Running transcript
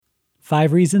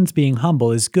5 reasons being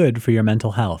humble is good for your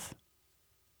mental health.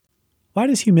 Why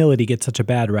does humility get such a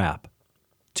bad rap?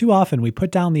 Too often we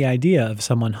put down the idea of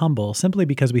someone humble simply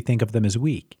because we think of them as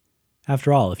weak.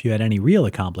 After all, if you had any real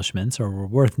accomplishments or were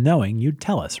worth knowing, you'd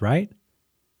tell us, right?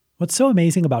 What's so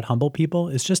amazing about humble people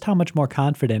is just how much more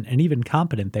confident and even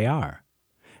competent they are.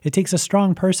 It takes a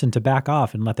strong person to back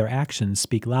off and let their actions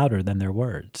speak louder than their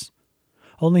words.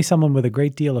 Only someone with a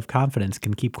great deal of confidence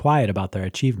can keep quiet about their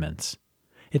achievements.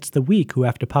 It's the weak who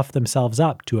have to puff themselves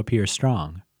up to appear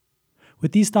strong.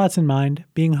 With these thoughts in mind,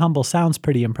 being humble sounds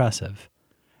pretty impressive.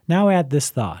 Now add this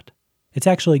thought. It's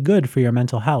actually good for your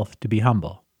mental health to be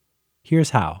humble.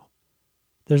 Here's how.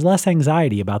 There's less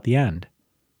anxiety about the end.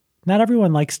 Not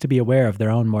everyone likes to be aware of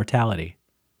their own mortality.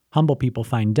 Humble people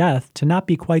find death to not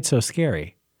be quite so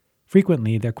scary.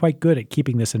 Frequently, they're quite good at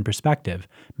keeping this in perspective,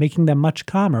 making them much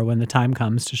calmer when the time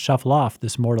comes to shuffle off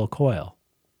this mortal coil.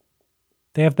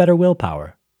 They have better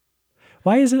willpower.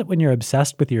 Why is it when you're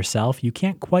obsessed with yourself, you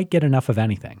can't quite get enough of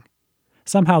anything?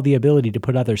 Somehow the ability to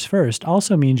put others first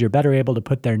also means you're better able to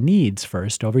put their needs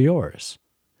first over yours.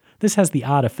 This has the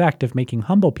odd effect of making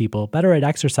humble people better at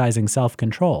exercising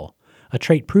self-control, a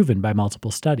trait proven by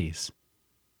multiple studies.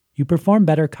 You perform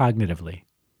better cognitively.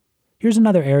 Here's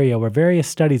another area where various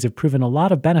studies have proven a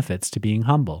lot of benefits to being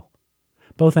humble.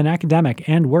 Both in academic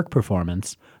and work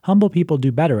performance, humble people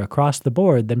do better across the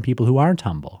board than people who aren't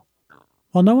humble.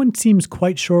 While no one seems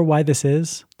quite sure why this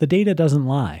is, the data doesn't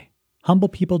lie. Humble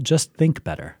people just think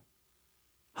better.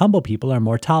 Humble people are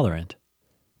more tolerant.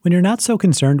 When you're not so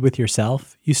concerned with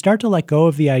yourself, you start to let go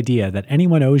of the idea that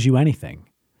anyone owes you anything.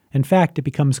 In fact, it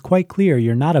becomes quite clear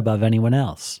you're not above anyone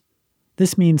else.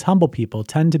 This means humble people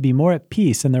tend to be more at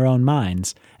peace in their own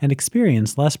minds and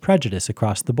experience less prejudice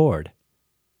across the board.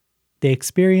 They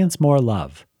experience more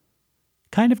love.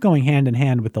 Kind of going hand in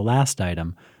hand with the last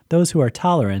item, those who are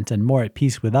tolerant and more at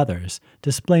peace with others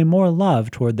display more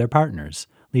love toward their partners,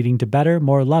 leading to better,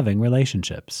 more loving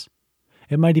relationships.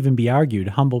 It might even be argued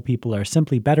humble people are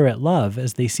simply better at love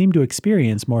as they seem to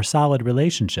experience more solid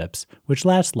relationships, which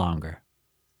last longer.